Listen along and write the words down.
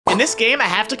this game, I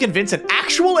have to convince an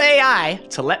actual AI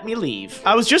to let me leave.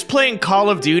 I was just playing Call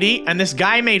of Duty, and this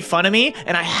guy made fun of me,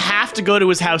 and I have to go to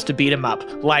his house to beat him up.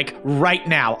 Like, right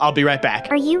now. I'll be right back.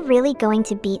 Are you really going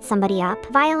to beat somebody up?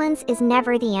 Violence is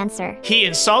never the answer. He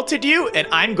insulted you, and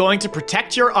I'm going to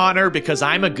protect your honor because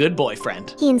I'm a good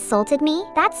boyfriend. He insulted me?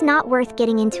 That's not worth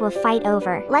getting into a fight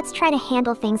over. Let's try to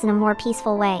handle things in a more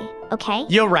peaceful way, okay?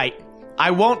 You're right.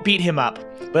 I won't beat him up,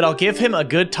 but I'll give him a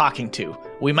good talking to.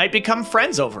 We might become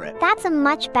friends over it. That's a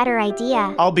much better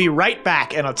idea. I'll be right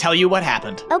back, and I'll tell you what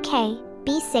happened. Okay.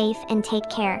 Be safe and take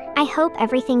care. I hope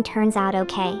everything turns out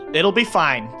okay. It'll be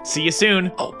fine. See you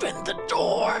soon. Open the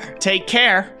door. Take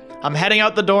care. I'm heading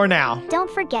out the door now. Don't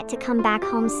forget to come back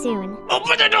home soon.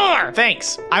 Open the door!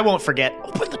 Thanks. I won't forget.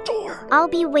 Open the door. I'll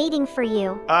be waiting for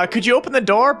you. Could you open the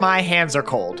door? My hands are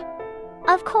cold.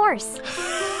 Of course.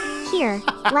 Here,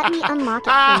 let me unlock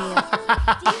it for you.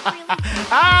 Do you really think you can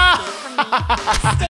escape from me?